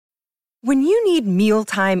When you need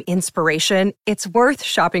mealtime inspiration, it's worth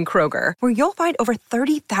shopping Kroger, where you'll find over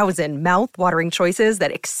 30,000 mouth-watering choices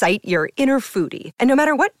that excite your inner foodie. And no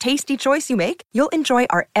matter what tasty choice you make, you'll enjoy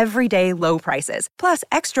our everyday low prices, plus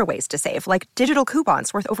extra ways to save, like digital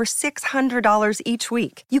coupons worth over $600 each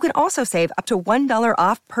week. You can also save up to $1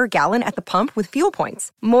 off per gallon at the pump with fuel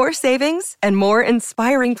points. More savings and more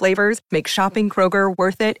inspiring flavors make shopping Kroger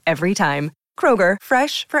worth it every time. Kroger,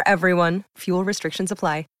 fresh for everyone. Fuel restrictions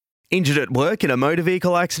apply. Injured at work in a motor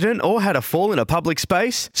vehicle accident or had a fall in a public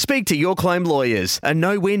space? Speak to Your Claim Lawyers, a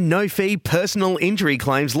no-win, no-fee personal injury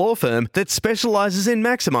claims law firm that specialises in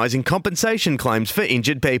maximising compensation claims for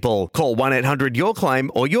injured people. Call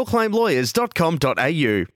 1-800-YOUR-CLAIM or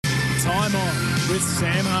yourclaimlawyers.com.au. Time on with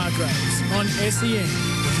Sam Hargraves on SEN.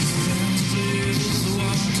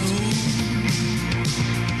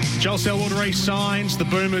 Joel Selwood re-signs, the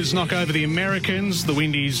Boomers knock over the Americans, the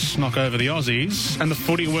Windies knock over the Aussies, and the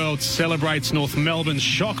footy world celebrates North Melbourne's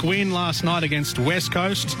shock win last night against West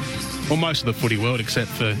Coast. Well, most of the footy world,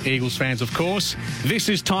 except for Eagles fans, of course. This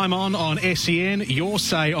is Time On SEN, your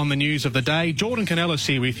say on the news of the day. Jordan Canellis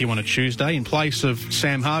here with you on a Tuesday in place of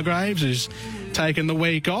Sam Hargraves, who's taken the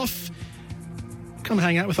week off. Come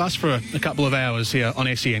hang out with us for a couple of hours here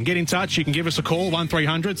on SEN. Get in touch. You can give us a call,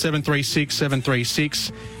 1300 736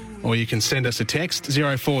 736. Or you can send us a text,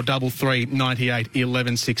 0433 98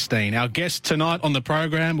 11 16. Our guest tonight on the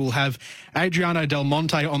program, will have Adriano Del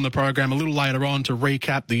Monte on the program a little later on to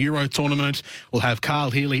recap the Euro tournament. We'll have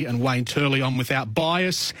Carl Healy and Wayne Turley on Without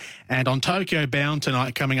Bias. And on Tokyo Bound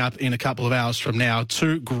tonight, coming up in a couple of hours from now,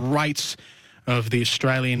 two greats of the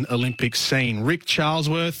Australian Olympic scene. Rick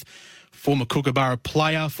Charlesworth, former Kookaburra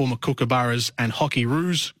player, former Kookaburras and Hockey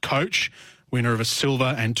Roos coach, winner of a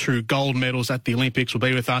silver and two gold medals at the Olympics, will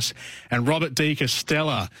be with us. And Robert De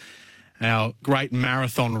Castella, our great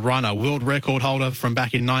marathon runner, world record holder from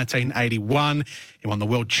back in 1981. He won the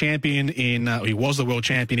world champion he was the world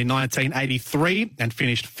champion in 1983 and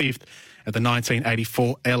finished fifth at the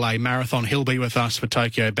 1984 LA Marathon. He'll be with us for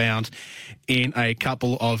Tokyo Bound in a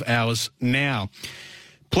couple of hours now.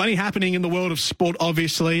 Plenty happening in the world of sport,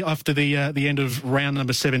 obviously, after the end of round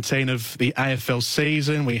number 17 of the AFL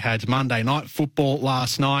season. We had Monday Night Football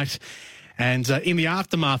last night. And in the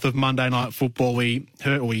aftermath of Monday Night Football, we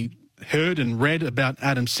heard and read about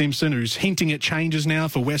Adam Simpson, who's hinting at changes now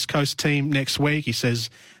for West Coast team next week. He says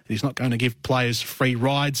that he's not going to give players free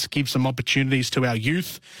rides, give some opportunities to our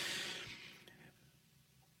youth.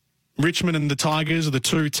 Richmond and the Tigers are the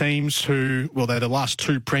two teams they're the last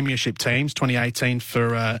two premiership teams, 2018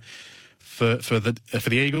 for the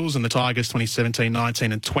Eagles, and the Tigers 2017,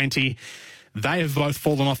 19 and 20. They have both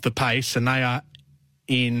fallen off the pace, and they are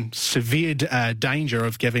in severe danger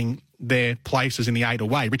of giving their places in the 8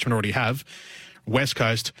 away. Richmond already have. West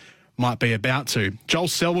Coast might be about to. Joel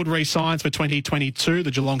Selwood re-signs for 2022. The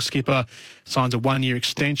Geelong skipper signs a one-year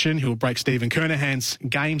extension. He will break Stephen Kernahan's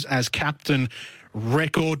games as captain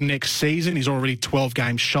record next season. He's already 12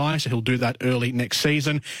 games shy, so he'll do that early next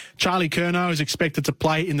season. Charlie Curnow is expected to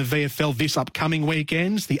play in the VFL this upcoming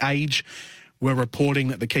weekend. The Age were reporting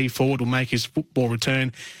that the key forward will make his football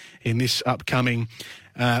return in this upcoming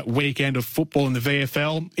weekend of football in the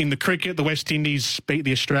VFL. In the cricket, the West Indies beat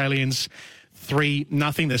the Australians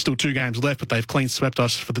 3-0. There's still 2 games left, but they've clean swept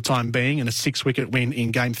us for the time being, and a 6-wicket win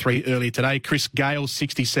in Game 3 earlier today. Chris Gale's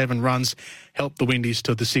 67 runs helped the Windies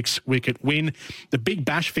to the 6-wicket win. The Big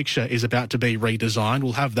Bash fixture is about to be redesigned.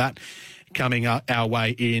 We'll have that coming our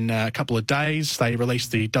way in a couple of days. They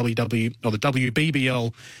released the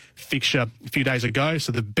WBBL fixture a few days ago.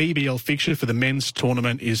 So the BBL fixture for the men's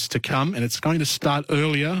tournament is to come, and it's going to start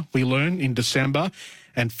earlier, we learn, in December,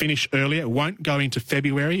 and finish earlier. It won't go into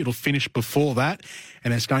February. It'll finish before that.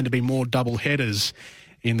 And there's going to be more double headers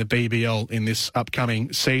in the BBL in this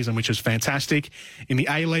upcoming season, which is fantastic. In the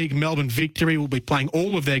A-League, Melbourne Victory will be playing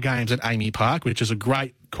all of their games at Amy Park, which is a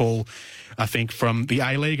great call, I think, from the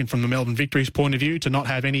A-League and from the Melbourne Victory's point of view, to not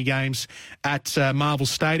have any games at Marvel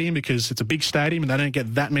Stadium, because it's a big stadium and they don't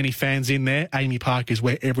get that many fans in there. Amy Park is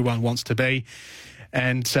where everyone wants to be.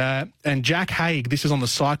 And Jack Haig, this is on the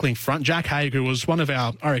cycling front. Jack Haig, who was one of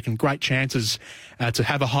our, I reckon, great chances to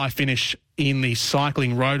have a high finish in the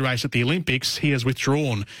cycling road race at the Olympics, he has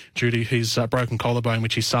withdrawn due to his broken collarbone,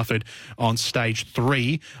 which he suffered on stage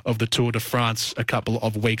 3 of the Tour de France a couple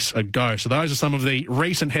of weeks ago. So those are some of the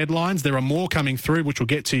recent headlines. There are more coming through, which we'll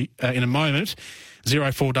get to in a moment.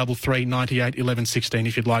 0433 98 11 16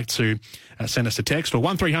 if you'd like to send us a text, or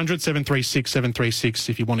 1300 736 736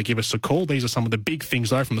 if you want to give us a call. These are some of the big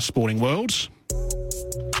things, though, from the sporting world.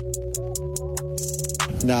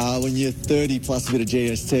 No, when you're 30 plus a bit of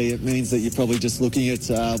GST, it means that you're probably just looking at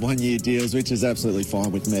 1-year deals, which is absolutely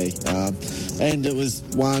fine with me. And it was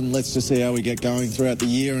let's just see how we get going throughout the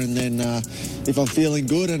year, and then if I'm feeling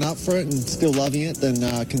good and up for it and still loving it,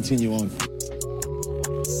 then continue on.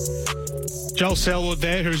 Joel Selwood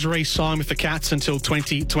there, who's re-signed with the Cats until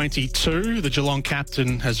 2022. The Geelong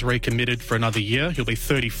captain has recommitted for another year. He'll be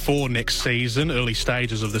 34 next season, early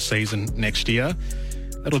stages of the season next year.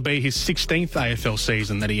 It'll be his 16th AFL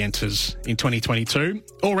season that he enters in 2022.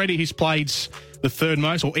 Already he's played the third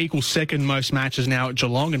most or equal second most matches now at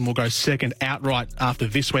Geelong, and will go second outright after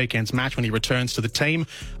this weekend's match when he returns to the team,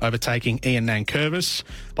 overtaking Ian Nankervis.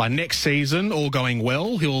 By next season, all going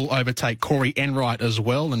well, he'll overtake Corey Enright as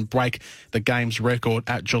well and break the game's record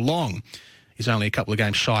at Geelong. He's only a couple of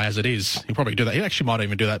games shy as it is. He'll probably do that. He actually might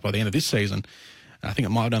even do that by the end of this season. I think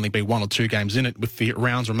it might only be 1 or 2 games in it with the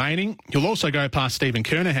rounds remaining. He'll also go past Stephen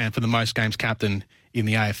Kernahan for the most games captain in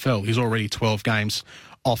the AFL. He's already 12 games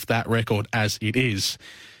off that record as it is.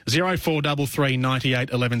 0433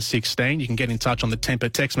 98 11 16. You can get in touch on the Temper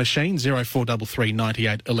text machine, 0433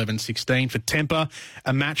 98 11 16. For Temper,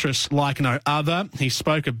 a mattress like no other. He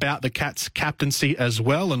spoke about the Cats' captaincy as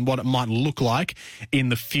well and what it might look like in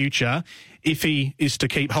the future if he is to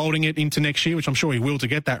keep holding it into next year, which I'm sure he will to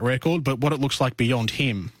get that record, but what it looks like beyond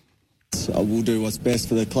him. We'll do what's best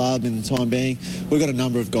for the club in the time being. We've got a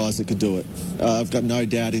number of guys that could do it. I've got no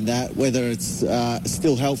doubt in that. Whether it's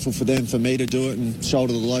still helpful for me to do it and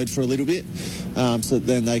shoulder the load for a little bit, so that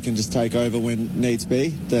then they can just take over when needs be,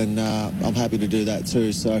 then I'm happy to do that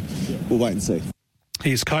too. So we'll wait and see.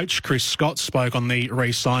 His coach, Chris Scott, spoke on the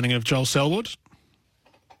re-signing of Joel Selwood.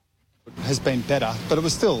 Has been better, but it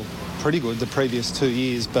was still pretty good the previous 2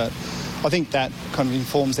 years. But I think that kind of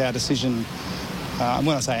informs our decision. And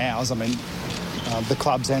when I say ours, I mean the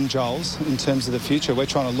club's and Joel's in terms of the future. We're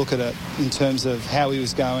trying to look at it in terms of how he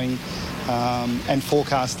was going and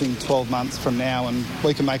forecasting 12 months from now. And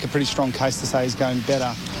we can make a pretty strong case to say he's going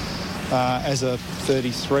better as a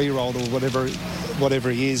 33-year-old or whatever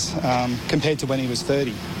he is compared to when he was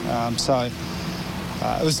 30. It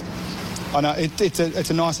was. I know it's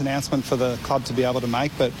a nice announcement for the club to be able to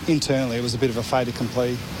make, but internally it was a bit of a fait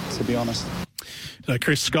accompli, to be honest. So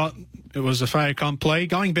Chris Scott, it was a fait accompli.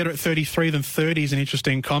 Going better at 33 than 30 is an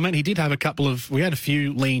interesting comment. He did have we had a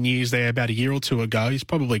few lean years there about a year or two ago. He's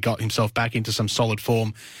probably got himself back into some solid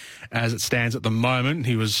form as it stands at the moment.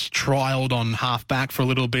 He was trialled on half-back for a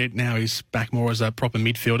little bit. Now he's back more as a proper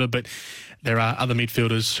midfielder, but there are other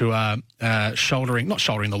midfielders who are not shouldering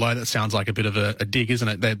the load. That sounds like a bit of a dig, isn't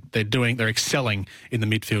it? They're excelling in the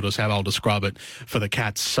midfielders, how I'll describe it for the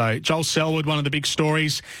Cats. So Joel Selwood, one of the big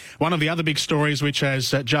stories. One of the other big stories which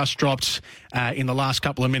has just dropped in the last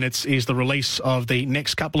couple of minutes is the release of the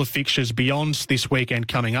next couple of fixtures beyond this weekend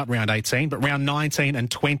coming up, round 18. But round 19 and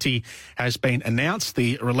 20 has been announced.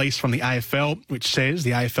 The release from the AFL, which says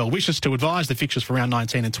the AFL wishes to advise the fixtures for round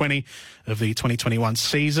 19 and 20 of the 2021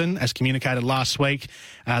 season. As communicated last week,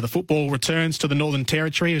 the football returns to the Northern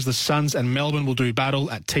Territory as the Suns and Melbourne will do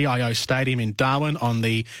battle at TIO Stadium in Darwin on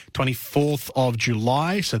the 24th of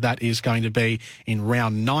July. So that is going to be in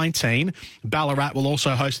round 19. Ballarat will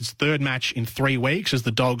also host its third match in 3 weeks as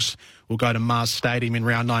the Dogs will go to Mars Stadium in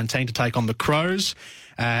round 19 to take on the Crows.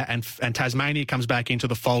 And Tasmania comes back into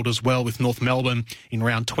the fold as well, with North Melbourne in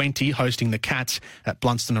round 20 hosting the Cats at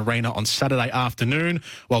Blunston Arena on Saturday afternoon,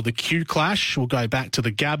 while the Q Clash will go back to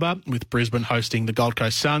the Gabba with Brisbane hosting the Gold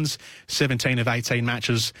Coast Suns. 17 of 18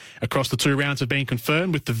 matches across the 2 rounds have been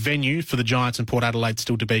confirmed, with the venue for the Giants and Port Adelaide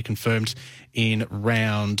still to be confirmed in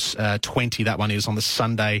round 20. That one is on the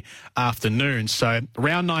Sunday afternoon. So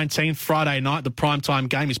round 19, Friday night, the primetime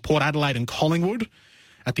game is Port Adelaide and Collingwood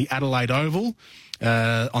at the Adelaide Oval.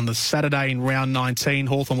 On the Saturday in round 19,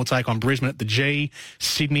 Hawthorn will take on Brisbane at the G.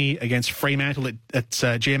 Sydney against Fremantle at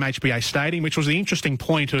GMHBA Stadium, which was the interesting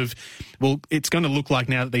point of, well, it's going to look like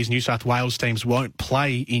now that these New South Wales teams won't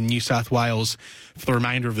play in New South Wales for the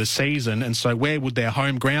remainder of the season. And so where would their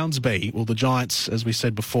home grounds be? Well, the Giants, as we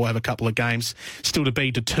said before, have a couple of games still to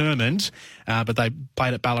be determined, but they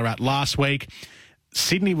played at Ballarat last week.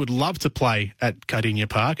 Sydney would love to play at Cardinia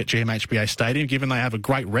Park at GMHBA Stadium, given they have a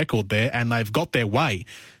great record there and they've got their way.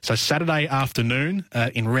 So Saturday afternoon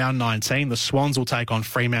in round 19, the Swans will take on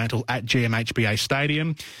Fremantle at GMHBA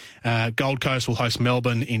Stadium. Gold Coast will host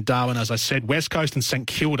Melbourne in Darwin, as I said. West Coast and St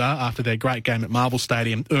Kilda, after their great game at Marvel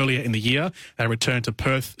Stadium earlier in the year, they return to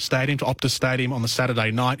Perth Stadium, to Optus Stadium on the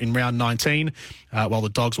Saturday night in round 19, while the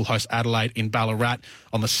Dogs will host Adelaide in Ballarat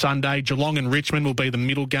on the Sunday. Geelong and Richmond will be the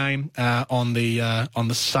middle game on the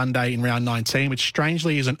Sunday in round 19, which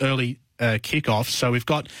strangely is an early kickoff. So we've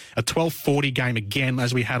got a 12:40 game again,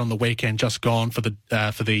 as we had on the weekend just gone for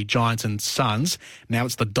the Giants and Suns. Now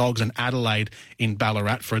it's the Dogs and Adelaide in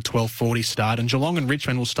Ballarat for a 12:40 start, and Geelong and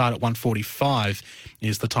Richmond will start at 1:45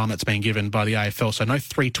 is the time that's been given by the AFL. So no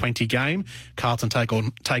 3:20 game. Carlton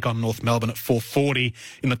take on North Melbourne at 4:40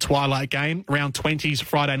 in the twilight game. Round 20's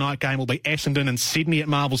Friday night game will be Essendon and Sydney at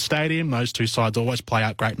Marvel Stadium. Those two sides always play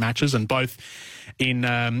out great matches, and both in,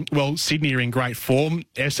 Sydney are in great form.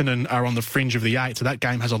 Essendon are on the fringe of the 8, so that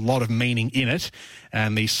game has a lot of meaning in it.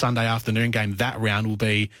 And the Sunday afternoon game that round will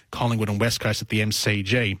be Collingwood and West Coast at the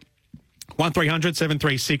MCG. 1300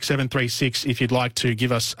 736 736 if you'd like to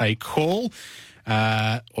give us a call.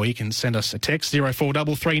 Or you can send us a text,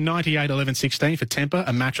 0433 98 11 16 for Temper,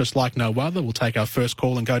 a mattress like no other. We'll take our first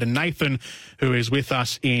call and go to Nathan, who is with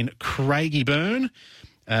us in Craigieburn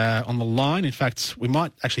on the line. In fact, we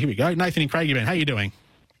might... Actually, here we go. Nathan in Craigieburn, how are you doing?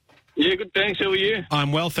 Yeah, good, thanks. How are you?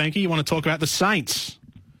 I'm well, thank you. You want to talk about the Saints?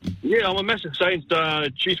 Yeah, I'm a massive Saints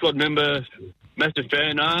Chief Squad member, massive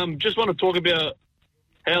fan. Just want to talk about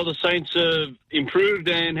how the Saints have improved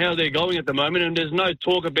and how they're going at the moment. And there's no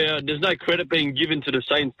credit being given to the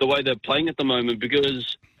Saints the way they're playing at the moment,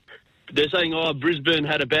 because they're saying, Brisbane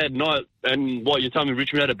had a bad night, and you're telling me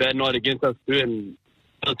Richmond had a bad night against us too, and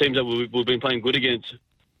other teams that we've been playing good against.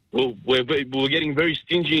 We're getting very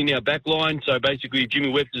stingy in our back line. So basically Jimmy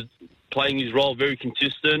Webster's playing his role very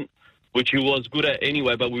consistent, which he was good at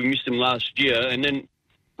anyway, but we missed him last year. And then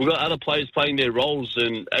we've got other players playing their roles,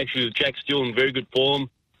 and actually Jack's still in very good form.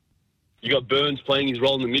 You got Burns playing his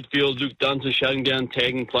role in the midfield, Luke Dunton shutting down,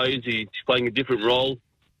 tagging plays. He's playing a different role.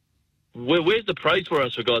 Where's the praise for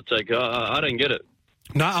us, for God's sake? I don't get it.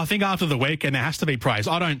 No, I think after the weekend there has to be praise.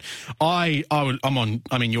 I'm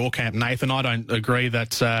in your camp, Nathan. I don't agree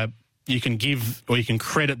that you can give or you can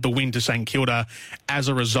credit the win to St Kilda as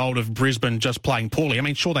a result of Brisbane just playing poorly. I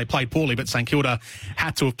mean, sure, they played poorly, but St Kilda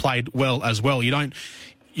had to have played well as well. You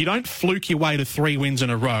don't fluke your way to 3 wins in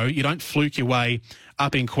a row. You don't fluke your way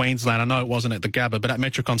up in Queensland. I know it wasn't at the Gabba, but at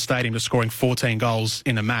Metricon Stadium, to scoring 14 goals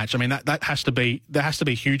in a match. I mean, there has to be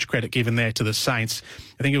huge credit given there to the Saints.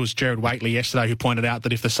 I think it was Jared Waitley yesterday who pointed out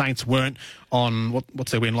that if the Saints weren't on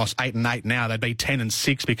what's their win loss 8-8 now, they'd be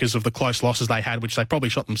 10-6 because of the close losses they had, which they probably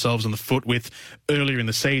shot themselves in the foot with earlier in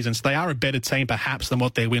the season. So they are a better team perhaps than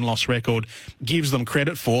what their win loss record gives them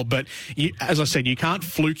credit for. But as I said, you can't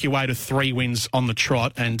fluke your way to 3 wins on the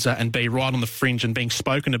trot and be right on the fringe and being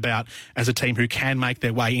spoken about as a team who can make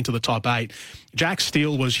their way into the top 8. Jack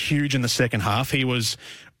Steele was huge in the second half. He was,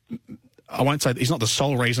 I won't say he's not the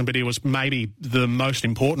sole reason, but he was maybe the most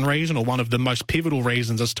important reason or one of the most pivotal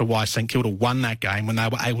reasons as to why St Kilda won that game when they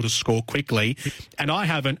were able to score quickly.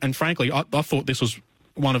 And frankly, I thought this was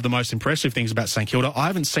one of the most impressive things about St Kilda. I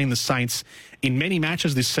haven't seen the Saints in many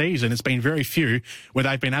matches this season, it's been very few, where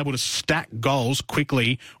they've been able to stack goals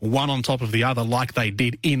quickly, one on top of the other, like they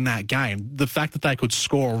did in that game. The fact that they could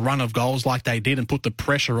score a run of goals like they did and put the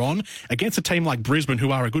pressure on against a team like Brisbane,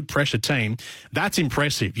 who are a good pressure team, that's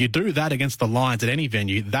impressive. You do that against the Lions at any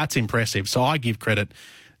venue, that's impressive. So I give credit,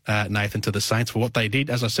 Nathan, to the Saints for what they did.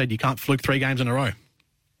 As I said, you can't fluke 3 games in a row.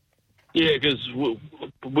 Yeah, because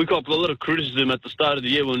we got a lot of criticism at the start of the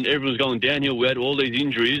year when everyone was going downhill. We had all these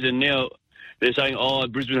injuries, and now they're saying,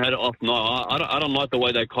 Brisbane had it off. No, I don't like the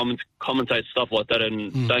way they commentate stuff like that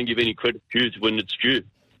and don't give any credit due when it's due.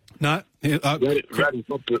 No.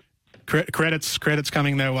 Credit's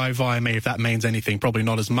coming their way via me, if that means anything. Probably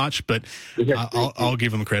not as much, but I'll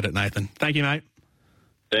give them credit, Nathan. Thank you, mate.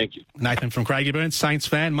 Thank you. Nathan from Craigieburn, Saints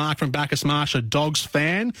fan. Mark from Bacchus Marsh, a Dogs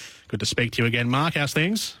fan. Good to speak to you again, Mark. How's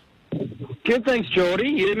things? Good, thanks, Geordie.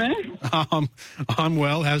 You, man? I'm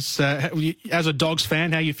well. As a Dogs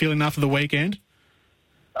fan, how are you feeling after the weekend?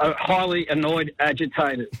 Highly annoyed,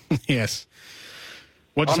 agitated. Yes.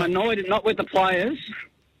 I'm annoyed not with the players.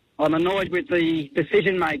 I'm annoyed with the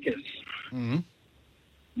decision makers,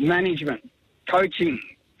 management, coaching,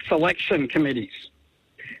 selection committees.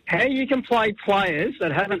 How you can play players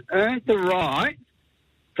that haven't earned the right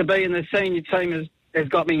to be in the senior team has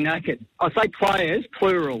got me knackered. I say players,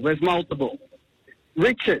 plural. There's multiple.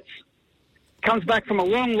 Richards comes back from a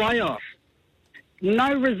long layoff.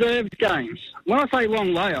 No reserves games. When I say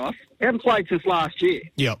long layoff, he hasn't played since last year.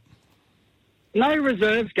 Yep. No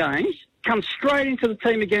reserves games. Comes straight into the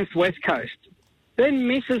team against West Coast. Then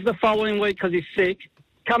misses the following week because he's sick.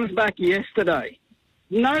 Comes back yesterday.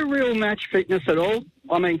 No real match fitness at all.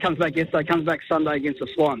 I mean, comes back yesterday, comes back Sunday against the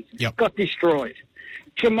Swans. Yep. Got destroyed.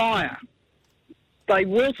 Jemiah. They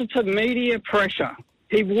wilted to media pressure.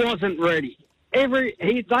 He wasn't ready. They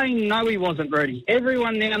know he wasn't ready.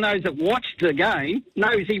 Everyone now knows that watched the game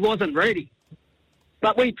knows he wasn't ready.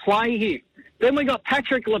 But we play him. Then we got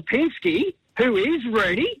Patrick Lipinski, who is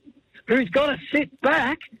ready, who's got to sit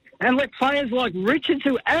back and let players like Richards,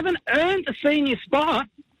 who haven't earned a senior spot,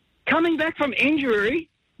 coming back from injury,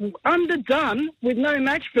 underdone with no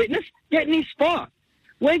match fitness, getting his spot.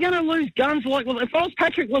 We're going to lose guns like... Well, if I was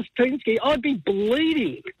Patrick Lipinski, I'd be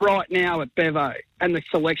bleeding right now at Bevo and the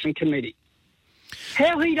selection committee.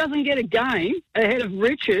 How he doesn't get a game ahead of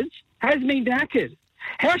Richards has me knackered.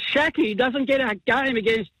 How Shaki doesn't get a game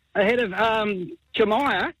ahead of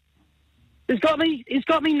Jemiah has got me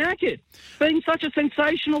knackered. Being such a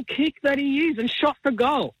sensational kick that he is and shot for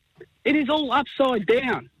goal. It is all upside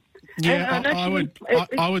down. Yeah,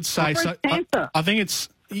 I would say so. I think it's...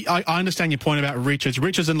 I understand your point about Richards.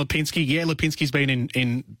 Richards and Lipinski. Yeah, Lipinski's been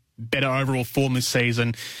in better overall form this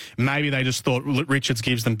season. Maybe they just thought Richards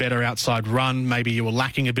gives them better outside run. Maybe you were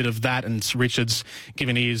lacking a bit of that, and Richards,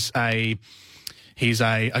 given he's a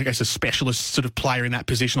specialist sort of player in that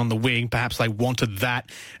position on the wing. Perhaps they wanted that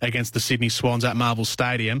against the Sydney Swans at Marvel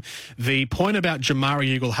Stadium. The point about Jamarra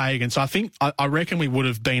Ugle-Hagan, so I reckon we would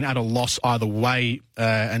have been at a loss either way,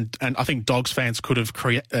 and I think Dogs fans could have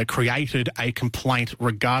created a complaint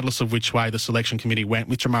regardless of which way the selection committee went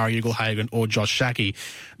with Jamarra Ugle-Hagan or Josh Shaki.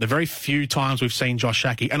 The very few times we've seen Josh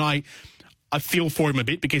Shaki, and I feel for him a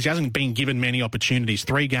bit because he hasn't been given many opportunities.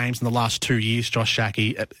 3 games in the last 2 years, Josh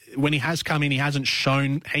Shaki. When he has come in, he hasn't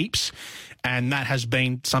shown heaps, and that has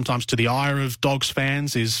been sometimes to the ire of Dogs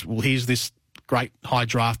fans here's this great high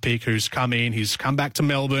draft pick who's come in, he's come back to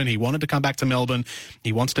Melbourne, he wanted to come back to Melbourne,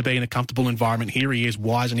 he wants to be in a comfortable environment. Here he is,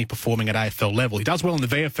 why isn't he performing at AFL level? He does well in the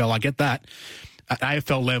VFL, I get that. At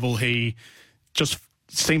AFL level, he just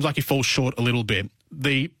seems like he falls short a little bit.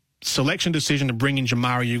 The selection decision to bring in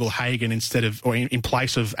Jamarra Ugle-Hagan in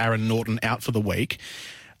place of Aaron Naughton out for the week,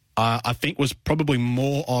 I think was probably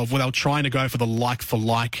more of, they were trying to go for the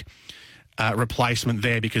like-for-like replacement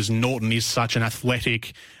there because Naughton is such an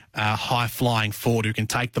athletic, high-flying forward who can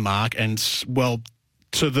take the mark. And, well,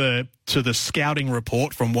 to the scouting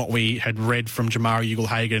report from what we had read from Jamarra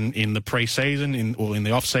Ugle-Hagan in the pre-season or in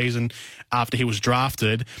the off-season after he was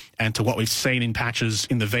drafted, and to what we've seen in patches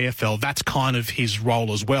in the VFL, that's kind of his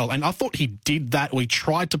role as well. And I thought he did that, or he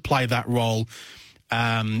tried to play that role.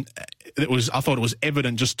 I thought it was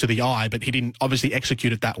evident just to the eye, but he didn't obviously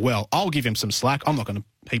execute it that well. I'll give him some slack. I'm not going to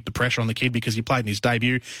heap the pressure on the kid because he played in his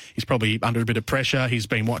debut. He's probably under a bit of pressure. He's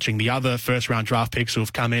been watching the other first-round draft picks who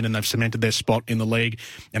have come in and they've cemented their spot in the league,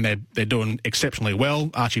 and they're doing exceptionally well.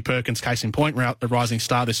 Archie Perkins, case in point, a rising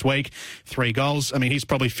star this week, 3 goals. I mean, he's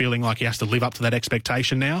probably feeling like he has to live up to that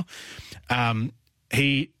expectation now.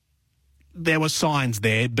 There were signs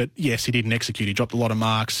there, but yes, he didn't execute. He dropped a lot of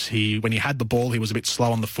marks. When he had the ball, he was a bit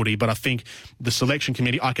slow on the footy. But I think the selection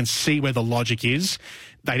committee, I can see where the logic is.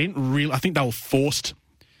 They didn't really. I think they were forced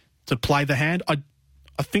to play the hand. I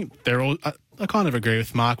think they're all. I kind of agree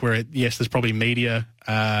with Mark where yes, there's probably media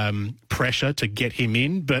pressure to get him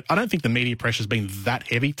in, but I don't think the media pressure's been that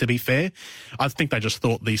heavy. To be fair, I think they just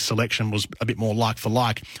thought the selection was a bit more like for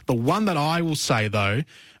like. The one that I will say though,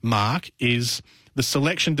 Mark, is the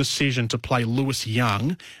selection decision to play Lewis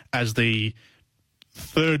Young as the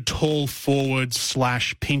third tall forward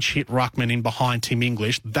 / pinch hit ruckman in behind Tim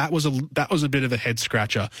English. That was a bit of a head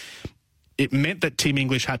scratcher. It meant that Tim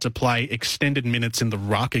English had to play extended minutes in the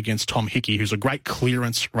ruck against Tom Hickey, who's a great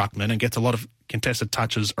clearance ruckman and gets a lot of contested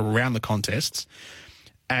touches around the contests,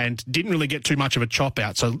 and didn't really get too much of a chop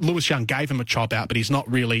out. So Lewis Young gave him a chop out, but he's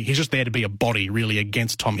just there to be a body really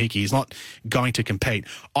against Tom Hickey. He's not going to compete.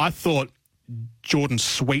 I thought Jordan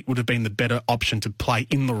Sweet would have been the better option to play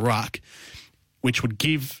in the ruck, which would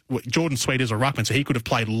give Jordan Sweet as a ruckman, so he could have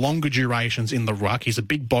played longer durations in the ruck. He's a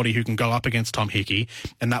big body who can go up against Tom Hickey,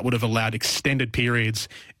 and that would have allowed extended periods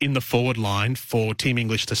in the forward line for Tim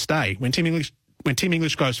English to stay. When Tim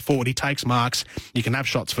English goes forward, he takes marks. You can have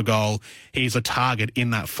shots for goal. He's a target in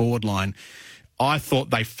that forward line. I thought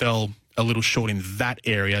they fell a little short in that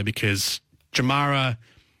area because Jamarra,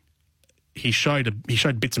 he showed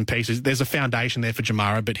bits and pieces. There's a foundation there for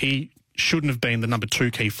Jamarra, but he shouldn't have been the number 2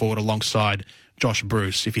 key forward alongside Josh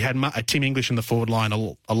Bruce. If you had a Tim English in the forward line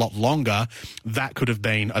a lot longer, that could have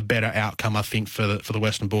been a better outcome, I think, for the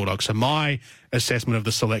Western Bulldogs. So my assessment of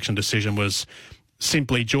the selection decision was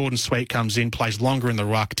simply Jordan Sweet comes in, plays longer in the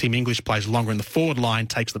ruck, Tim English plays longer in the forward line,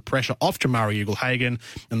 takes the pressure off Jamarra Ugle-Hagan,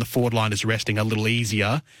 and the forward line is resting a little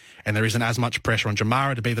easier, and there isn't as much pressure on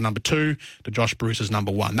Jamarra to be the number 2 to Josh Bruce's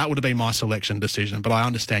number 1. That would have been my selection decision, but I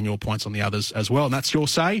understand your points on the others as well, and that's your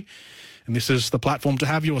say. And this is the platform to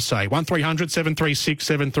have your say. 1300 736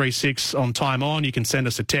 736 on Time On. You can send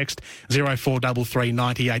us a text 0433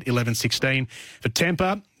 98 11 16. For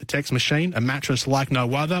temper, the text machine, a mattress like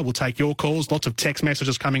no other. We'll take your calls. Lots of text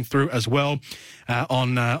messages coming through as well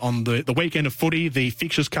on the weekend of footy. The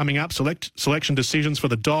fixtures coming up, selection decisions for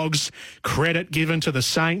the Dogs, credit given to the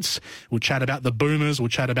Saints. We'll chat about the Boomers. We'll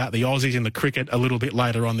chat about the Aussies in the cricket a little bit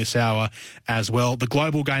later on this hour as well. The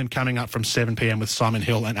global game coming up from 7 p.m. with Simon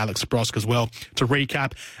Hill and Alex Brosk as well to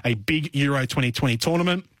recap a big Euro 2020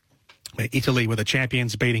 tournament, where Italy were the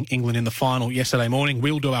champions, beating England in the final yesterday morning.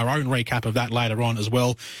 We'll do our own recap of that later on as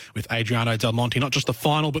well with Adriano Del Monte. Not just the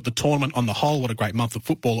final, but the tournament on the whole. What a great month of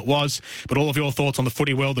football it was. But all of your thoughts on the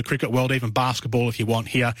footy world, the cricket world, even basketball if you want,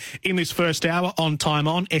 here in this first hour on Time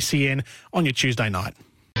On, SEN, on your Tuesday night.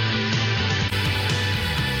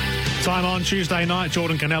 Time On Tuesday night.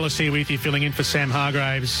 Jordan Canellis here with you, filling in for Sam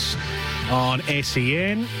Hargraves on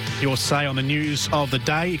SEN. Your say on the news of the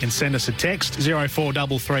day. You can send us a text,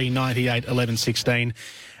 0433 98 11 16.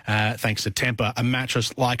 Thanks to Tempur, a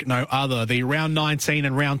mattress like no other. The round 19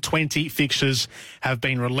 and round 20 fixtures have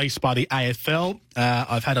been released by the AFL.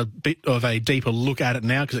 I've had a bit of a deeper look at it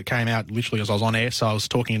now because it came out literally as I was on air, so I was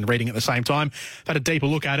talking and reading at the same time. I've had a deeper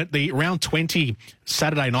look at it. The round 20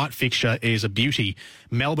 Saturday night fixture is a beauty.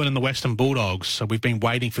 Melbourne and the Western Bulldogs. So we've been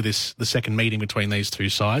waiting for the second meeting between these two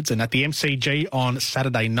sides. And at the MCG on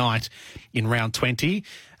Saturday night in round 20,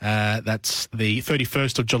 that's the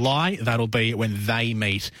 31st of July. That'll be when they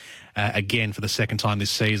meet again for the second time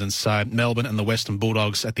this season. So Melbourne and the Western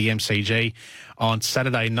Bulldogs at the MCG on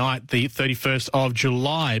Saturday night, the 31st of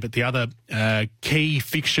July. But the other key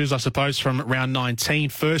fixtures, I suppose, from round 19.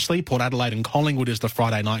 Firstly, Port Adelaide and Collingwood is the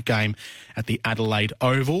Friday night game at the Adelaide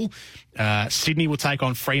Oval. Sydney will take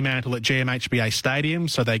on Fremantle at GMHBA Stadium,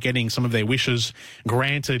 so they're getting some of their wishes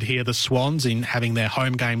granted here, the Swans, in having their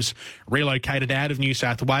home games relocated out of New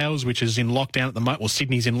South Wales, which is in lockdown at the moment, well,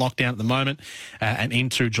 Sydney's in lockdown at the moment, and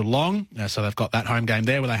into Geelong. So they've got that home game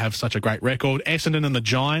there where they have such a great record. Essendon and the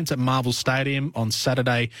Giants at Marvel Stadium on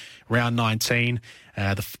Saturday, round 19.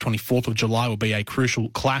 The 24th of July will be a crucial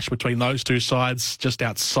clash between those two sides just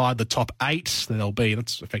outside the top 8.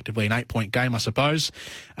 That's effectively an 8-point game, I suppose.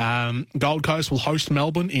 Gold Coast will host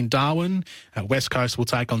Melbourne in Darwin. West Coast will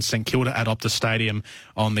take on St Kilda at Optus Stadium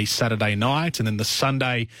on the Saturday night. And then the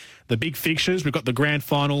Sunday, the big fixtures, we've got the grand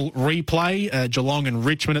final replay, Geelong and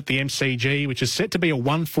Richmond at the MCG, which is set to be a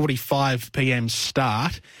 1:45 p.m.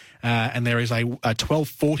 start. And there is a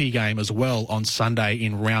 12:40 game as well on Sunday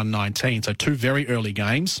in round 19. So two very early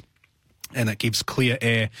games, and that gives clear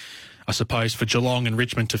air, I suppose, for Geelong and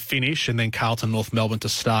Richmond to finish, and then Carlton, North Melbourne to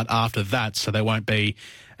start after that. So there won't be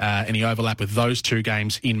any overlap with those two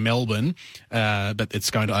games in Melbourne, but it's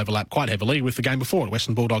going to overlap quite heavily with the game before it,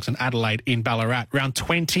 Western Bulldogs and Adelaide in Ballarat. Round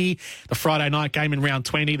 20, the Friday night game in round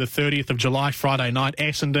 20, the 30th of July, Friday night,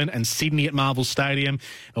 Essendon and Sydney at Marvel Stadium.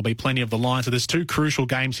 There'll be plenty of the line. So there's two crucial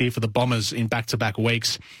games here for the Bombers in back-to-back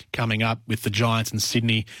weeks coming up with the Giants and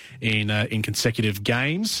Sydney in consecutive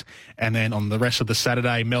games. And then on the rest of the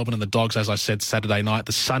Saturday, Melbourne and the Dogs, as I said, Saturday night.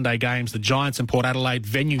 The Sunday games, the Giants and Port Adelaide,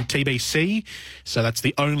 venue TBC. So that's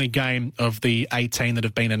the only game of the 18 that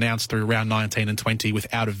have been announced through round 19 and 20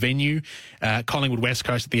 without a venue. Collingwood West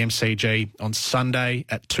Coast at the MCG on Sunday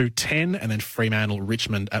at 2:10, and then Fremantle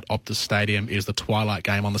Richmond at Optus Stadium is the twilight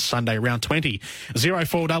game on the Sunday, round 20.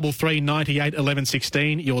 0433 98 11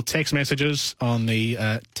 16. Your text messages on the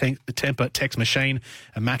Tempur text machine,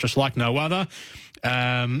 a mattress like no other.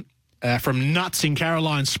 From Nuts in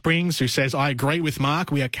Caroline Springs, who says, I agree with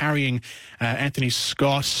Mark. We are carrying Anthony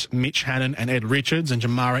Scott, Mitch Hannon and Ed Richards, and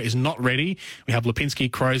Jamara is not ready. We have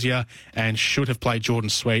Lipinski, Crozier, and should have played Jordan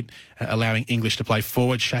Sweet, allowing English to play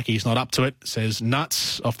forward. Shacky's not up to it, says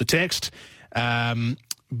Nuts off the text.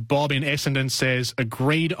 Bob in Essendon says,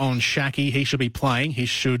 agreed on Shacky. He should be playing.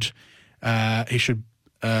 He's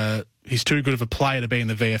too good of a player to be in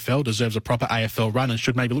the VFL, deserves a proper AFL run and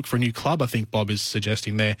should maybe look for a new club, I think Bob is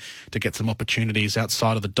suggesting there, to get some opportunities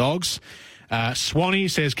outside of the Dogs. Swanee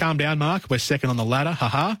says, calm down, Mark. We're second on the ladder.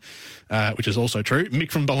 Which is also true. Mick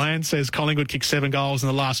from Balan says Collingwood kicked 7 goals in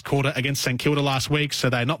the last quarter against St Kilda last week, so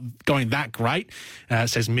they're not going that great,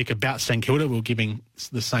 says Mick about St Kilda. We're giving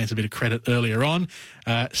the Saints a bit of credit earlier on.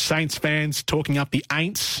 Saints fans talking up the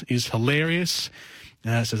Aints is hilarious,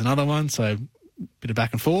 says another one, so bit of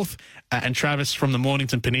back and forth. And Travis from the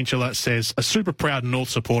Mornington Peninsula says, a super proud North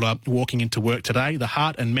supporter walking into work today. The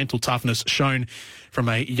heart and mental toughness shown from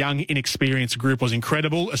a young, inexperienced group was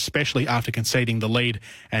incredible, especially after conceding the lead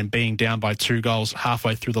and being down by 2 goals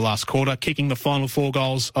halfway through the last quarter, kicking the final 4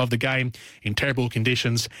 goals of the game in terrible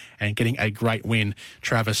conditions and getting a great win.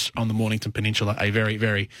 Travis on the Mornington Peninsula, a very,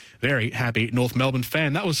 very, very happy North Melbourne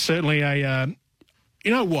fan. That was certainly a...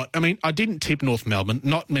 you know what? I mean, I didn't tip North Melbourne.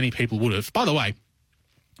 Not many people would have. By the way,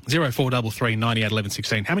 0433 98 11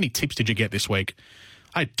 16. How many tips did you get this week?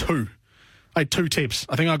 I had two tips.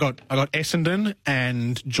 I think I got Essendon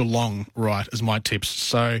and Geelong right as my tips.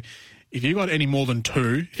 So if you got any more than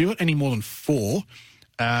two, if you got any more than four,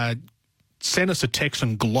 send us a text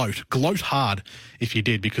and gloat hard if you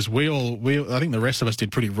did, because I think the rest of us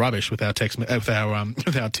did pretty rubbish with our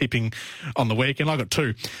with our tipping on the weekend. I got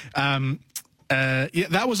two.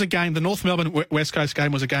 That was a game. The North Melbourne West Coast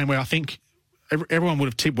game was a game where I think everyone would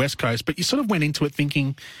have tipped West Coast, but you sort of went into it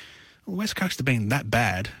thinking, well, West Coast have been that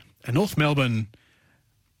bad, and North Melbourne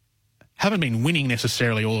haven't been winning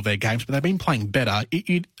necessarily all of their games, but they've been playing better.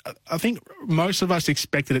 I think most of us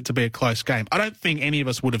expected it to be a close game. I don't think any of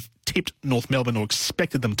us would have tipped North Melbourne or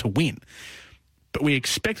expected them to win, but we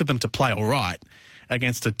expected them to play all right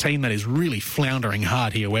against a team that is really floundering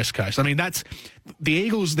hard here, West Coast. I mean, that's the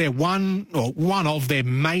Eagles. They're one of their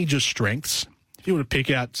major strengths. If you were to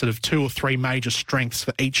pick out sort of two or three major strengths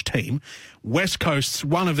for each team, West Coast's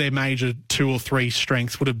one of their major two or three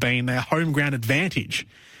strengths would have been their home ground advantage.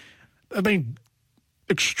 They've been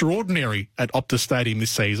extraordinary at Optus Stadium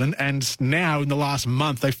this season, and now in the last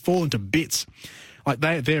month they've fallen to bits. Like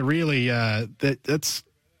they're really that's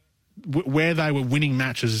where they were winning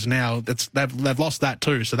matches now. They've lost that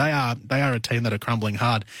too. So they are a team that are crumbling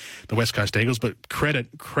hard, the West Coast Eagles. But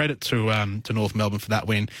credit to North Melbourne for that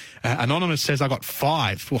win. Anonymous says I got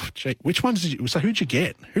 5. Oh, gee, which ones did you? So who'd you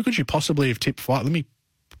get? Who could you possibly have tipped 5? Let me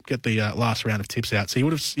get the last round of tips out. So you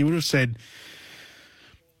would have said.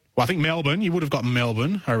 Well, I think Melbourne. You would have gotten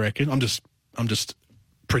Melbourne, I reckon. I'm just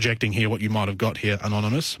projecting here what you might have got here,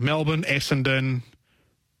 Anonymous. Melbourne, Essendon,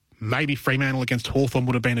 maybe Fremantle against Hawthorn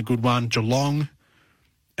would have been a good one. Geelong,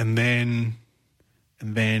 and then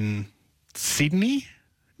Sydney,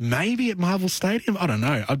 maybe at Marvel Stadium. I don't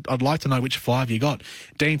know. I'd like to know which 5 you got.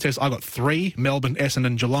 Dean says I got 3: Melbourne,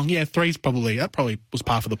 Essendon, Geelong. Yeah, 3's probably was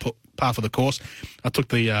par for the course. I took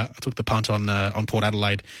the punt on Port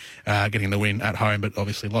Adelaide, getting the win at home, but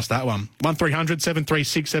obviously lost that one. 1300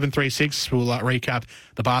 736 736. We'll recap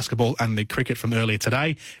the basketball and the cricket from earlier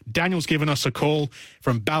today. Daniel's given us a call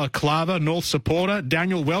from Balaclava, North supporter.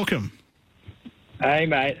 Daniel, welcome. Hey,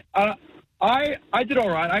 mate. I did all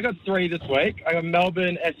right. I got 3 this week. I got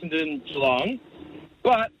Melbourne, Essendon, Geelong.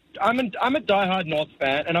 But I'm a diehard North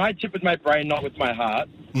fan, and I tip with my brain, not with my heart.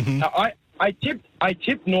 Mm-hmm. Now, I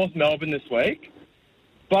tipped North Melbourne this week,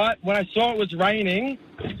 but when I saw it was raining,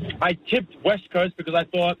 I tipped West Coast because I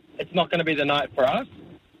thought it's not going to be the night for us.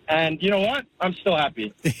 And you know what? I'm still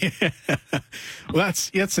happy. Yeah. Well, that's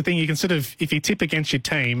the thing. You can sort of, if you tip against your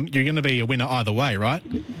team, you're going to be a winner either way, right?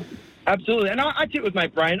 Absolutely. And I tip with my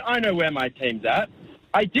brain. I know where my team's at.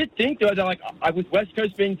 I did think, though, that with West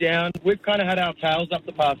Coast being down, we've kind of had our tails up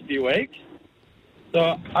the past few weeks.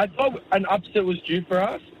 So I thought an upset was due for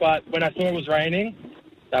us, but when I saw it was raining,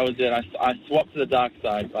 that was it. I swapped to the dark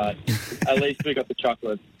side, but at least we got the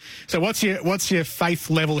chocolate. So what's your faith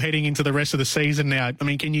level heading into the rest of the season now? I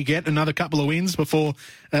mean, can you get another couple of wins before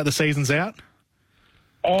the season's out?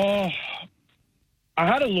 Oh, I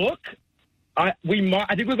had a look. I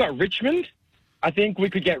think we've got Richmond. I think we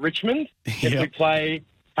could get Richmond if we play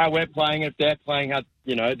how we're playing, if they're playing how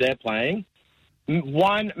they're playing.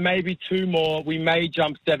 1, maybe 2 more. We may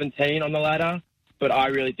jump 17 on the ladder, but I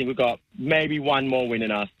really think we've got maybe 1 more win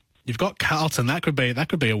in us. You've got Carlton. That could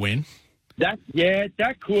be a win. That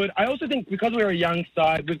could. I also think because we're a young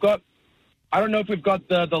side, we've got. I don't know if we've got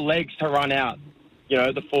the legs to run out,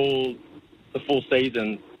 the full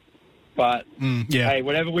season. But hey,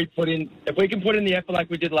 whatever we put in, if we can put in the effort like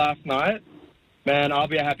we did last night, man, I'll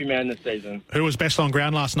be a happy man this season. Who was best on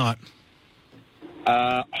ground last night?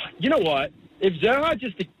 You know what? If Zerha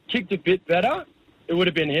just kicked a bit better, it would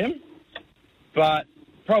have been him. But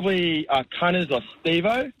probably Cunners or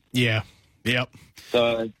Stevo. Yeah. Yep.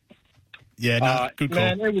 So. Yeah. Good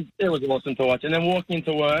call. Man, it was awesome to watch. And then walking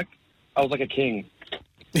into work, I was like a king.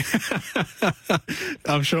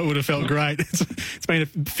 I'm sure it would have felt great. It's been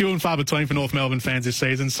few and far between for North Melbourne fans this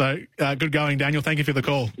season. So good going, Daniel. Thank you for the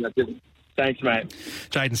call. Thanks, mate.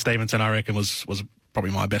 Jaden Stevenson, I reckon, was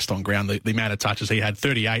probably my best on ground. The amount of touches he had,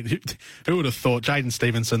 38. Who would have thought Jaden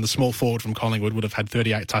Stevenson, the small forward from Collingwood, would have had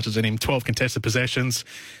 38 touches in him, 12 contested possessions,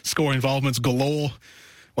 score involvements galore.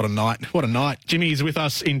 What a night. What a night. Jimmy's with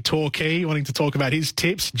us in Torquay, wanting to talk about his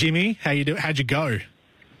tips. Jimmy, how'd you go?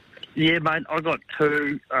 Yeah, mate, I got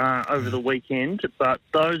 2 over the weekend, but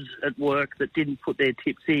those at work that didn't put their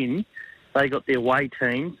tips in, they got their away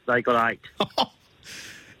teams, they got 8.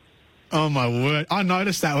 Oh, my word. I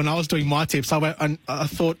noticed that when I was doing my tips. I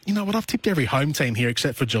thought, you know what, I've tipped every home team here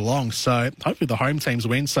except for Geelong, so hopefully the home teams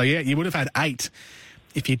win. So, yeah, you would have had 8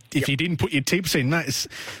 if you didn't put your tips in.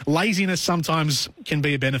 Laziness sometimes can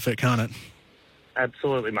be a benefit, can't it?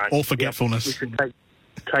 Absolutely, mate. Or forgetfulness. We should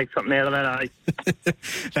take something out of that, eh?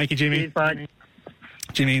 Thank you, Jimmy. Cheers, mate.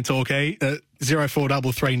 Jimmy in Torquay,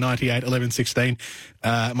 0433 98 11 16.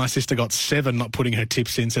 My sister got 7 not putting her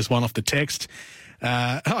tips in, says one off the text.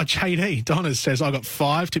 JD, Donna says, I got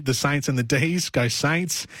 5, tip the Saints and the D's, go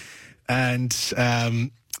Saints. And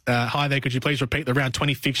hi there, could you please repeat the round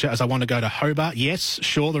 20 fixture as I want to go to Hobart? Yes,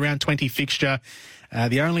 sure, the round 20 fixture.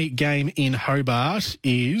 The only game in Hobart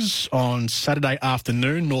is on Saturday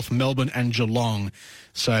afternoon, North Melbourne and Geelong.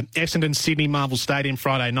 So Essendon, Sydney, Marvel Stadium,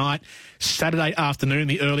 Friday night. Saturday afternoon,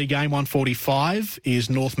 the early game, 1:45, is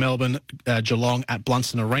North Melbourne, Geelong at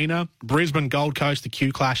Blundstone Arena. Brisbane, Gold Coast, the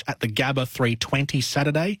Q Clash at the Gabba, 3:20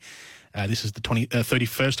 Saturday. This is the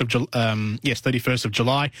 31st of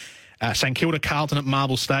July. St Kilda, Carlton at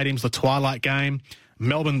Marvel Stadium's the twilight game.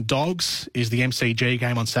 Melbourne Dogs is the MCG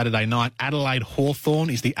game on Saturday night. Adelaide Hawthorn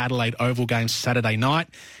is the Adelaide Oval game Saturday night.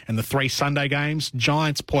 And the 3 Sunday games,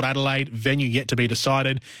 Giants, Port Adelaide, venue yet to be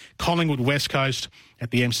decided. Collingwood West Coast at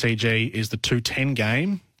the MCG is the 2:10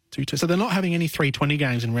 game. So they're not having any 3:20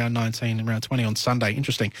 games in round 19 and round 20 on Sunday.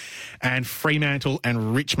 Interesting. And Fremantle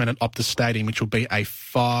and Richmond at Optus Stadium, which will be a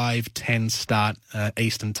 5:10 start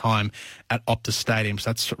Eastern time at Optus Stadium. So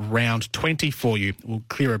that's round 20 for you. We'll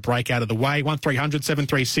clear a break out of the way. 1300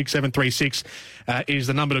 736 736 is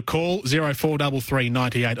the number to call. 0433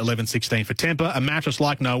 98 11 16 for Temper. A mattress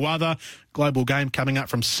like no other. Global game coming up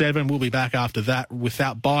from 7. We'll be back after that.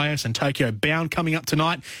 Without Bias and Tokyo Bound coming up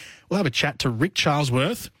tonight. We'll have a chat to Rick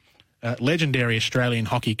Charlesworth, legendary Australian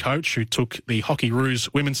hockey coach who took the Hockeyroos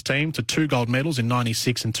women's team to 2 gold medals in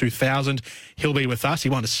 96 and 2000. He'll be with us. He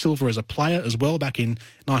won a silver as a player as well back in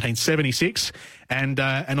 1976. And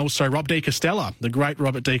also Rob De Castella, the great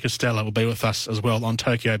Robert De Castella, will be with us as well on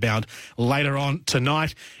Tokyo Bound later on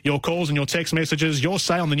tonight. Your calls and your text messages, your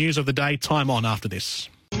say on the news of the day, time on after this.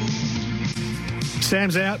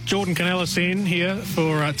 Sam's out. Jordan Canellis in here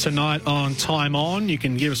for tonight on Time On. You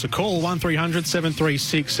can give us a call, 1300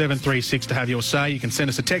 736 736 to have your say. You can send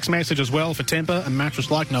us a text message as well for Temper, a mattress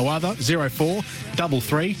like no other,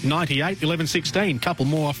 0433 98 11 16. Couple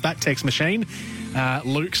more off that text machine.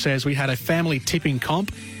 Luke says, we had a family tipping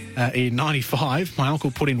comp in 95. My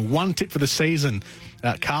uncle put in 1 tip for the season.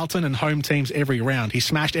 Carlton and home teams every round. He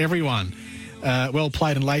smashed everyone. Well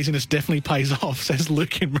played, and laziness definitely pays off, says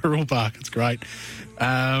Luke in Mirrabah. It's great.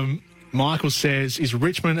 Michael says, is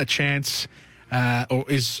Richmond a chance, or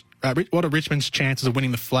is what are Richmond's chances of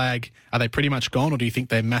winning the flag? Are they pretty much gone, or do you think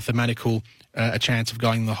they're mathematical a chance of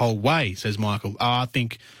going the whole way, says Michael? I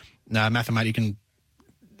think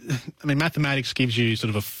mathematics gives you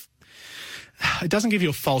sort of it doesn't give you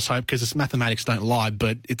a false hope because it's mathematics don't lie,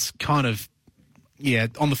 but it's kind of, yeah,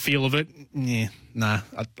 on the feel of it, yeah, nah.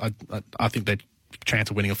 I think their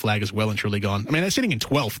chance of winning a flag is well and truly gone. I mean, they're sitting in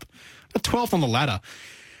 12th. They're 12th on the ladder.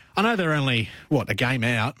 I know they're only, a game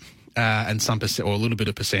out and some percent, or a little bit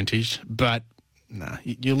of percentage, but nah,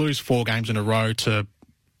 you lose 4 games in a row to,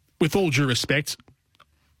 with all due respect,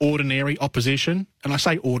 ordinary opposition. And I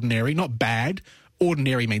say ordinary, not bad.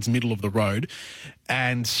 Ordinary means middle of the road.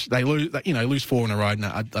 And they lose 4 in a row.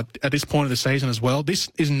 Now, at this point of the season as well, this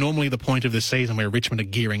is normally the point of the season where Richmond are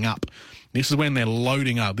gearing up. This is when they're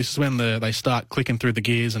loading up. This is when they start clicking through the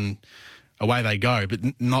gears and away they go. But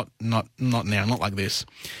not now, not like this.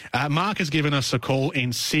 Mark has given us a call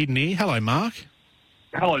in Sydney. Hello, Mark.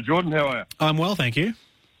 Hello, Jordan. How are you? I'm well, thank you.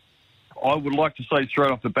 I would like to say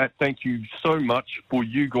straight off the bat, thank you so much for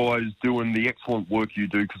you guys doing the excellent work you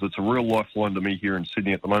do, because it's a real lifeline to me here in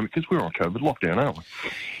Sydney at the moment, because we're on COVID lockdown, aren't we?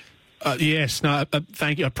 Yes, no,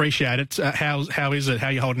 thank you, I appreciate it. How is it? How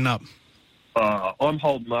are you holding up? I'm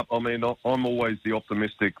holding up. I mean, I'm always the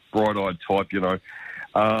optimistic, bright-eyed type,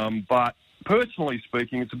 but personally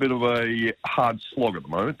speaking, it's a bit of a hard slog at the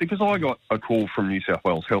moment, because I got a call from New South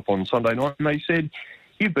Wales Health on Sunday night, and they said,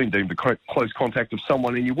 you've been deemed a close contact of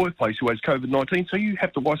someone in your workplace who has COVID-19, so you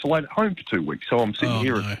have to isolate at home for 2 weeks. So I'm sitting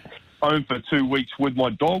here at home for 2 weeks with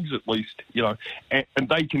my dogs, at least, and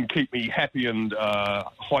they can keep me happy and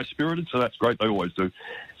high-spirited, so that's great. They always do.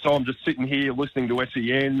 So I'm just sitting here listening to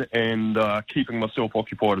SEN and keeping myself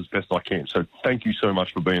occupied as best I can. So thank you so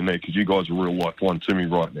much for being there, because you guys are a real lifeline to me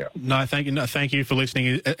right now. No, thank you. No, thank you for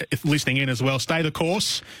listening in as well. Stay the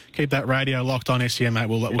course. Keep that radio locked on SEN, mate.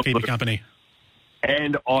 We'll keep you company.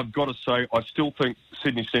 And I've got to say, I still think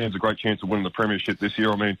Sydney stands a great chance of winning the premiership this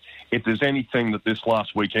year. I mean, if there's anything that this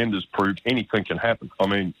last weekend has proved, anything can happen. I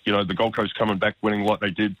mean, the Gold Coast coming back winning like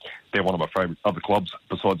they did, they're one of my favourite other clubs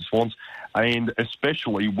besides the Swans. And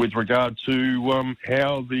especially with regard to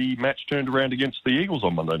how the match turned around against the Eagles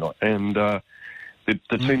on Monday night. And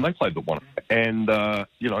the team they played that won. And,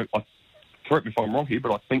 correct me if I'm wrong here,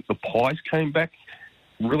 but I think the Pies came back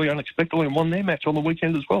really unexpectedly and won their match on the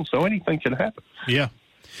weekend as well. So anything can happen. Yeah.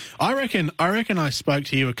 I reckon I spoke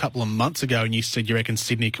to you a couple of months ago and you said you reckon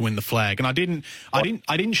Sydney can win the flag. And I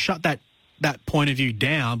didn't shut that point of view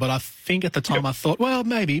down, but I think at the time I thought, well,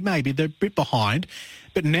 maybe they're a bit behind.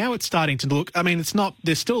 But now it's starting to look, I mean, it's not,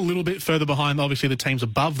 they're still a little bit further behind, obviously, the teams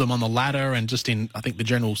above them on the ladder and just in, I think, the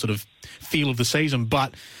general sort of feel of the season.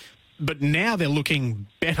 But now they're looking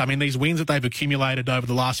better. I mean, these wins that they've accumulated over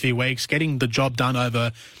the last few weeks, getting the job done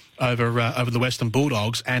over the Western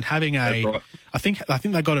Bulldogs and having a, right. I think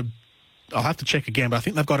they've got I'll have to check again, but I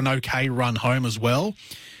think they've got an okay run home as well.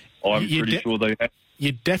 I'm pretty sure they have.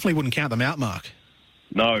 You definitely wouldn't count them out, Mark.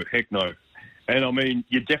 No, heck no. And, I mean,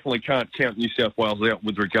 you definitely can't count New South Wales out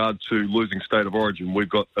with regard to losing State of Origin. We've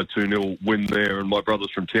got a 2-0 win there, and my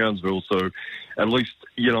brother's from Townsville, so at least,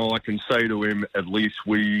 I can say to him, at least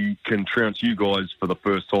we can trounce you guys for the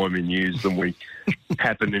first time in years than we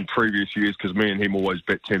happened in previous years, because me and him always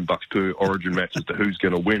bet $10 per Origin match as to who's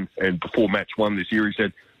going to win. And before match 1 this year, he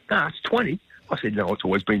said, "Nah, it's 20. I said, "No, it's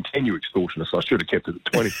always been 10, you extortionist." I should have kept it at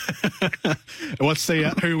 20. What's the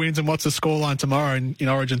who wins and what's the scoreline tomorrow in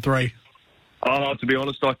Origin 3? To be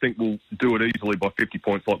honest, I think we'll do it easily by 50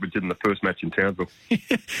 points like we did in the first match in Townsville.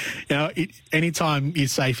 Anytime you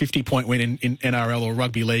say 50-point win in NRL or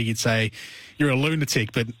rugby league, you'd say you're a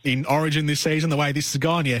lunatic. But in Origin this season, the way this has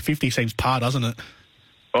gone, 50 seems par, doesn't it?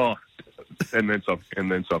 Oh, and then some.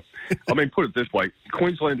 I mean, put it this way,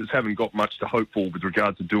 Queenslanders haven't got much to hope for with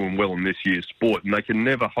regard to doing well in this year's sport, and they can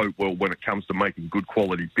never hope well when it comes to making good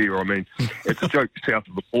quality beer. I mean, it's a joke south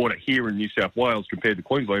of the border here in New South Wales compared to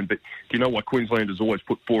Queensland, but do you know why Queenslanders always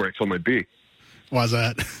put 4X on their beer? Why's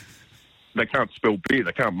that? They can't spell beer.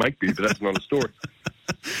 They can't make beer, but that's another story.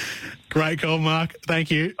 Great call, Mark.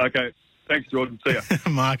 Thank you. Okay. Thanks, Jordan. See ya.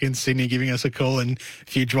 Mark in Sydney giving us a call and a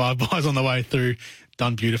few drive-bys on the way through.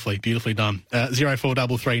 Done beautifully done.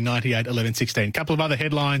 0433 98 11 16. Couple of other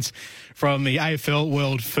headlines from the AFL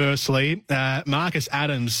world. Firstly, Marcus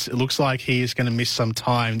Adams, it looks like he is going to miss some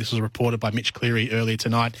time. This was reported by Mitch Cleary earlier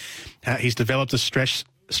tonight. He's developed a stress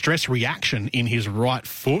reaction in his right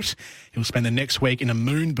foot. He'll spend the next week in a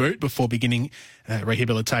moon boot before beginning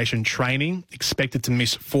rehabilitation training. Expected to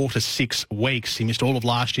miss 4 to 6 weeks. He missed all of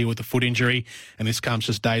last year with a foot injury, and this comes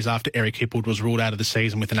just days after Eric Hipwood was ruled out of the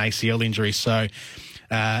season with an ACL injury. So,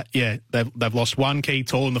 they've lost one key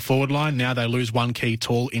tall in the forward line. Now they lose one key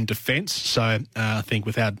tall in defence. So I think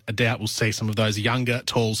without a doubt we'll see some of those younger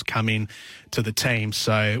talls come in to the team.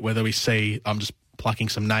 So whether we see, I'm just plucking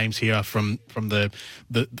some names here from the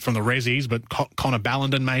Rezzies, but Connor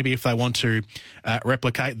Ballenden maybe if they want to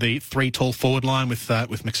replicate the 3 tall forward line with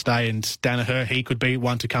McStay and Danaher, he could be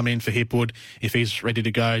one to come in for Hipwood if he's ready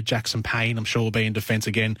to go. Jackson Payne, I'm sure, will be in defence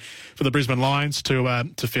again for the Brisbane Lions to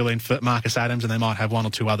fill in for Marcus Adams, and they might have 1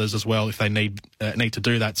 or 2 others as well if they need to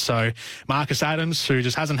do that. So Marcus Adams, who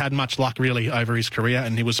just hasn't had much luck really over his career,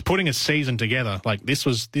 and he was putting a season together. Like this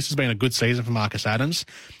has been a good season for Marcus Adams.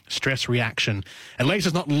 Stress reaction. At least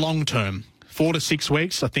it's not long-term. 4 to 6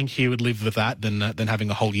 weeks, I think he would live with that than having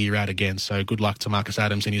a whole year out again. So good luck to Marcus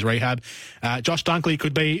Adams in his rehab. Josh Dunkley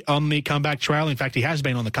could be on the comeback trail. In fact, he has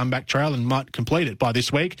been on the comeback trail and might complete it by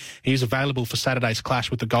this week. He's available for Saturday's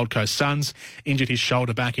clash with the Gold Coast Suns. Injured his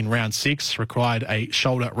shoulder back in round 6, required a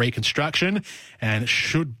shoulder reconstruction, and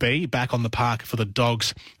should be back on the park for the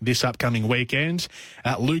Dogs this upcoming weekend.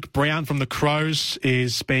 Luke Brown from the Crows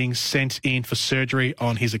is being sent in for surgery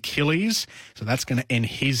on his Achilles, so that's going to end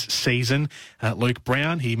his season. Luke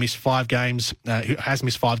Brown, he missed 5 games, has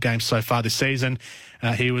missed 5 games so far this season.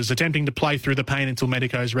 He was attempting to play through the pain until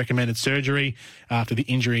Medico's recommended surgery. After the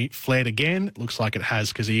injury flared again, it looks like it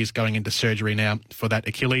has, because he is going into surgery now for that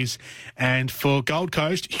Achilles. And for Gold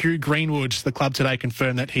Coast, Hugh Greenwood, the club today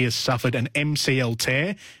confirmed that he has suffered an MCL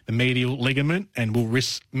tear, the medial ligament, and will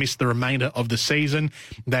miss the remainder of the season.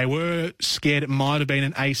 They were scared it might have been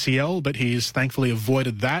an ACL, but he has thankfully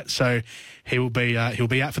avoided that. So he'll be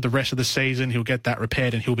out for the rest of the season. He'll get that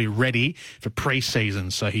repaired and he'll be ready for pre-season.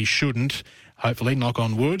 So he shouldn't, hopefully, knock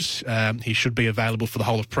on wood, he should be available for the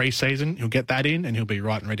whole of pre-season. He'll get that in and he'll be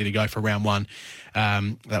right and ready to go for round 1.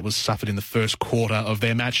 That was suffered in the first quarter of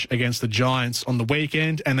their match against the Giants on the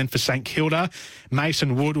weekend. And then for St Kilda,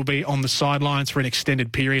 Mason Wood will be on the sidelines for an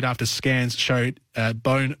extended period after scans showed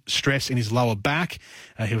bone stress in his lower back.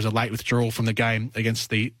 He was a late withdrawal from the game against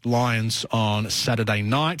the Lions on Saturday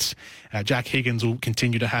night. Jack Higgins will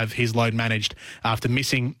continue to have his load managed after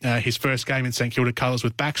missing his first game in St Kilda colours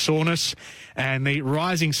with back soreness. And the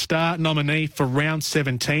Rising Star nominee for round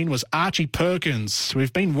 17 was Archie Perkins.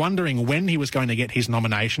 We've been wondering when he was going to get get his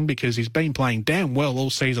nomination because he's been playing damn well all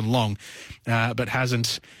season long, but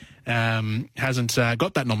hasn't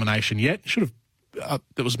got that nomination yet. Should have.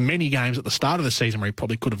 There was many games at the start of the season where he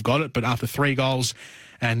probably could have got it, but after 3 goals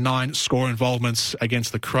and 9 score involvements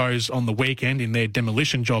against the Crows on the weekend in their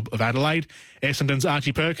demolition job of Adelaide, Essendon's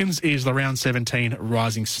Archie Perkins is the round 17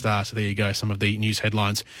 rising star. So there you go, some of the news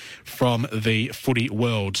headlines from the footy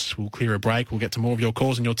world. We'll clear a break. We'll get to more of your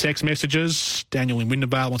calls and your text messages. Daniel in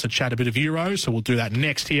Windervale wants to chat a bit of Euro, so we'll do that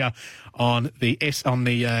next here on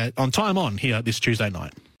Time On here this Tuesday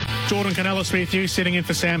night. Jordan Canellis with you, sitting in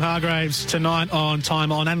for Sam Hargraves tonight on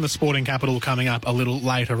Time On, and the Sporting Capital coming up a little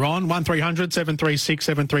later on. 1300 736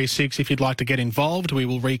 736 if you'd like to get involved. We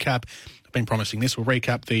will recap, I've been promising this, we'll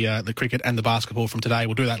recap the cricket and the basketball from today.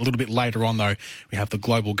 We'll do that a little bit later on, though. We have the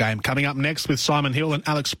global game coming up next with Simon Hill and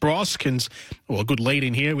Alex Brosk, and a good lead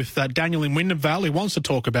in here with Daniel in Windervale, who wants to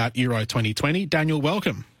talk about Euro 2020. Daniel,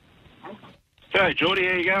 welcome. Hey, Geordie,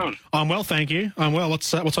 how you going? I'm well, thank you. I'm well.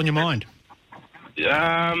 What's on your mind?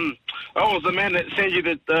 I was the man that sent you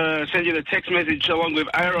the text message along with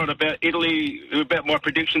A-Rod about Italy, about my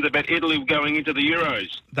predictions about Italy going into the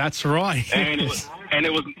Euros. That's right. And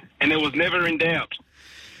it was never in doubt.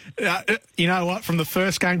 You know what? From the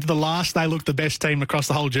first game to the last, they looked the best team across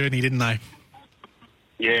the whole journey, didn't they?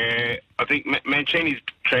 Yeah, I think Mancini's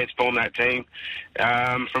transformed that team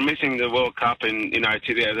from missing the World Cup in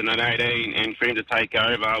 2018, and for him to take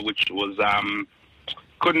over, which was.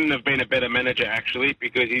 Couldn't have been a better manager, actually,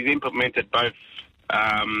 because he's implemented both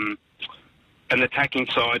an attacking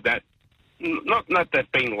side that, not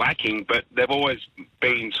that been lacking, but they've always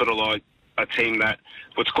been sort of like a team that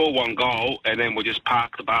would score 1 goal and then would just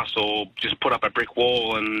park the bus or just put up a brick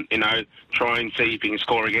wall and, try and see if he can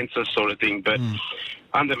score against us sort of thing. But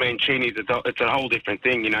under Mancini, it's a whole different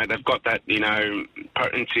thing. They've got that,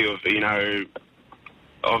 potency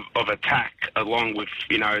of attack along with,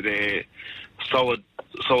 their solid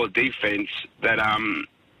defence that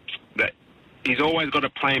he's always got a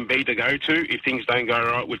plan B to go to if things don't go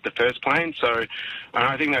right with the first plan. So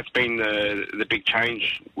I think that's been the big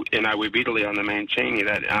change, with Italy under Mancini,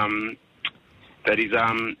 that he's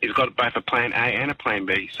got both a plan A and a plan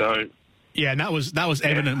B. So. Yeah, and that was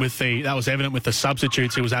evident with the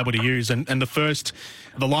substitutes he was able to use, and the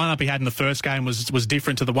lineup he had in the first game was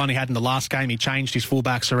different to the one he had in the last game. He changed his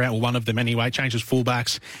fullbacks around, or one of them anyway, changed his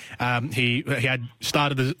fullbacks. He had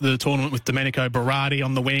started the tournament with Domenico Berardi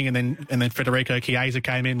on the wing, and then Federico Chiesa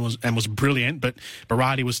came in and was brilliant, but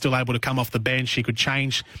Berardi was still able to come off the bench. He could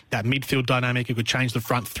change that midfield dynamic. He could change the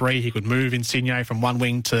front three. He could move Insigne from one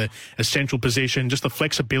wing to a central position. Just the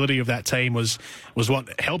flexibility of that team was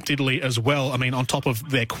what helped Italy as well. I mean, on top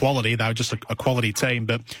of their quality, they were just a quality team,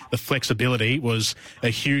 but the flexibility was a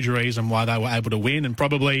huge reason why they were able to win, and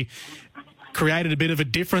probably created a bit of a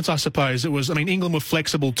difference, I suppose. England were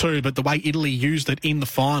flexible too, but the way Italy used it in the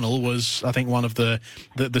final was, I think, one of the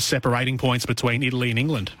separating points between Italy and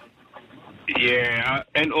England. Yeah,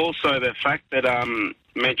 and also the fact that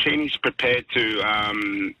Mancini's prepared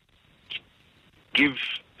to give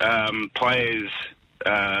players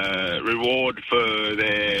reward for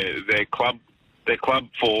their club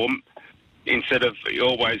form, instead of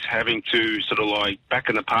always having to sort of like back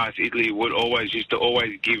in the past, Italy used to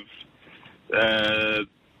always give the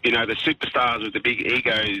superstars with the big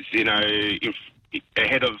egos,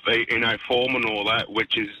 ahead of form and all that,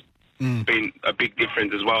 which has been a big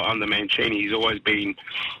difference as well under Mancini. He's always been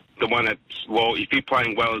the one that's, well, if you're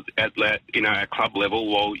playing well at a club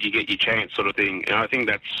level, well, you get your chance, sort of thing. And I think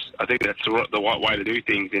that's the right way to do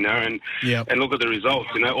things, and look at the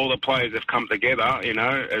results. All the players have come together,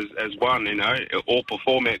 as one, all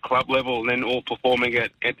performing at club level and then all performing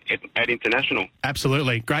at international.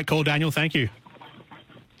 Absolutely, great call, Daniel. Thank you.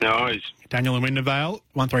 No worries. Daniel in Windervale,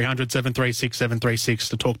 1300 736 736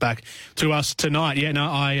 to talk back to us tonight. Yeah, no,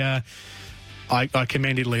 I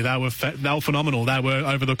commend Italy. They were phenomenal. They were,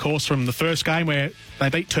 over the course from the first game where they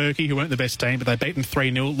beat Turkey, who weren't the best team, but they beat them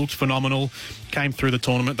 3-0, looked phenomenal, came through the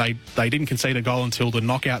tournament. They didn't concede a goal until the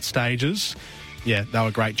knockout stages. Yeah, they were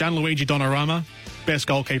great. Gianluigi Donnarumma, best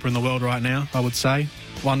goalkeeper in the world right now, I would say.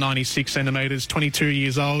 196 centimetres, 22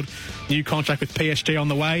 years old, new contract with PSG on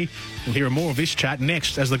the way. We'll hear more of this chat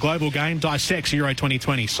next as the global game dissects Euro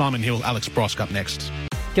 2020. Simon Hill, Alex Brosk up next.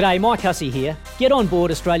 G'day, Mike Hussey here. Get on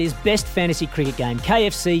board Australia's best fantasy cricket game,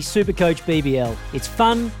 KFC Supercoach BBL. It's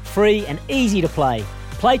fun, free and easy to play.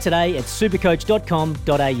 Play today at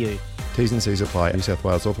supercoach.com.au. T's and C's apply. New South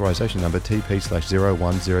Wales authorisation number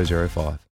TP/01005.